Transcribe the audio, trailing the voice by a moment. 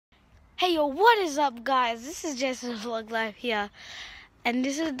Hey yo, what is up guys? This is Jason Vlog Live here. And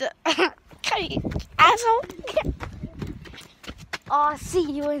this is the asshole. Oh,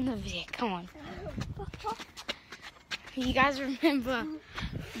 see you in the video. Come on. You guys remember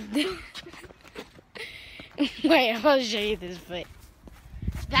wait, I'll show you this foot.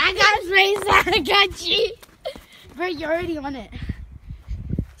 That guy's face, I got you. Bro, you're already on it.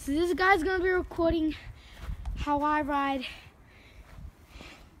 So this guy's gonna be recording how I ride.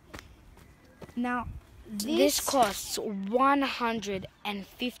 Now, this costs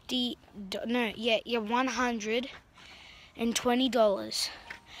 $120.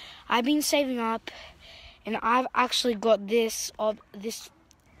 I've been saving up, and I've actually got this. I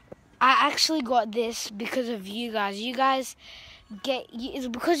actually got this because of you guys. It's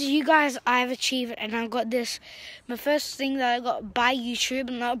because of you guys I've achieved, and I got this. My first thing that I got by YouTube,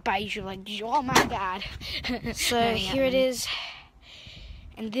 not by YouTube, like, oh my god. So here it is.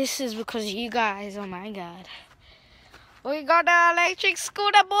 And this is because of you guys, oh my god. We got an electric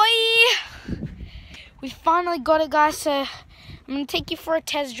scooter, boy! We finally got it, guys, so I'm going to take you for a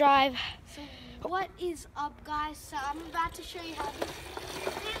test drive. So what is up, guys? So I'm about to show you how this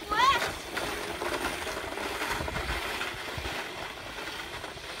thing works.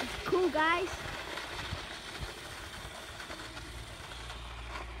 It's cool, guys.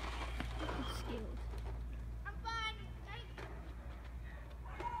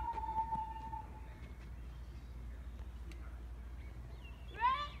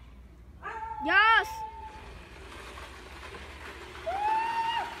 Yes!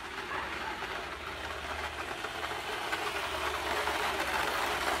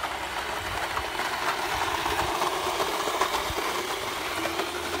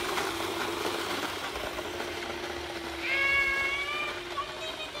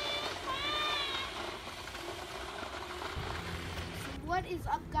 What is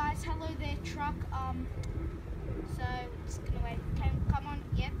up, guys? Hello there, truck. So just gonna wait. Come on.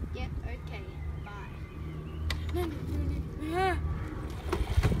 Yep. Okay. Bye. No.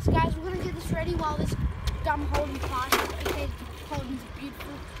 So guys, we're gonna get this ready while this dumb Holden passes. Okay, Holden's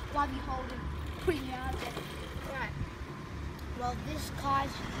beautiful. Why be Holden? Putting it out there. Right. Well, this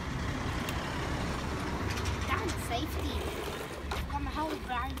car's down safety. Got my whole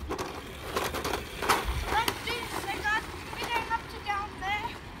brand. Let's do this, guys. We're going up to down there.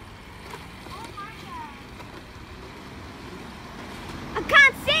 Oh my god. I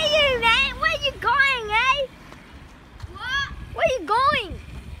can't see you, man. Where you going, eh? What? Where you going?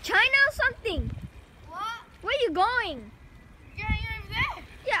 China or something? What? Where you going? Going over there.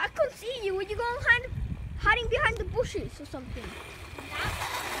 Yeah, I couldn't see you. Were you going hiding behind the bushes or something?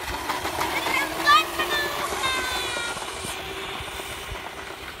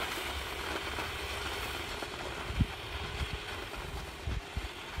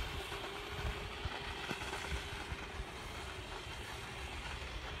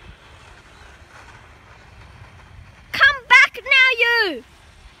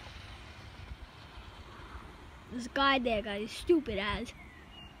 This guy there, guys, is stupid as.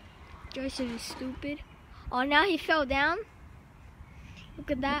 Joseph is stupid. Oh, now he fell down.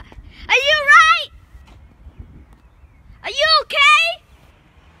 Look at that. Are you right? Are you okay?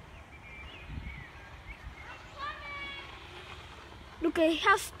 Look at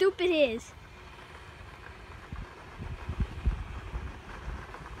how stupid he is.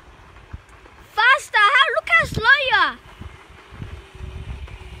 Faster! Look how slow you are.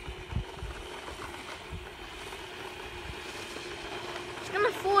 I'm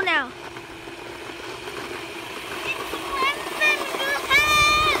gonna fall now.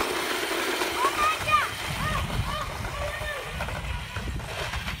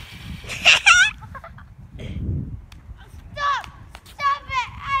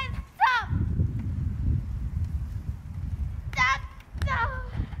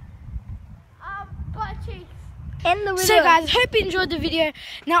 So guys, hope you enjoyed the video.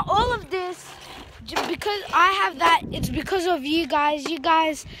 Now all of this, because I have that, it's because of you guys. You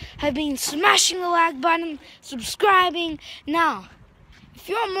guys have been smashing the like button, subscribing. Now, if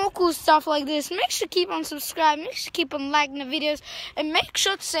you want more cool stuff like this, make sure to keep on subscribing, make sure to keep on liking the videos, and make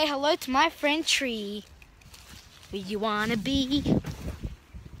sure to say hello to my friend Tree. Where you wanna be?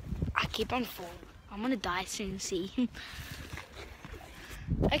 I keep on falling. I'm gonna die soon, see.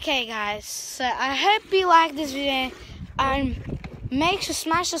 Okay guys, so I hope you like this video. Make sure to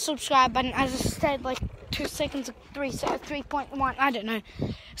smash the subscribe button, as I said like 2 seconds, 3.1, I don't know.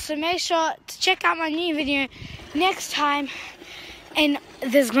 So make sure to check out my new video next time. And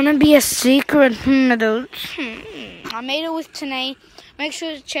there's gonna be a secret I made it with Tanae. Make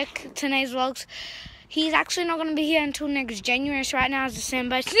sure to check Tanae's vlogs. he's actually not going to be here until next January. So right now it's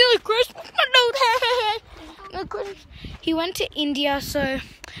December. It's nearly Christmas. No Christmas. He went to India, so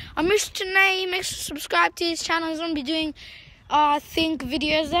I'm Mr. Nay. Make sure to subscribe to his channel. He's going to be doing, I think,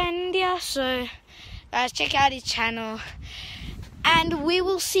 videos there in India. So guys, check out his channel. And we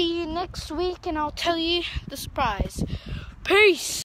will see you next week, and I'll tell you the surprise. Peace.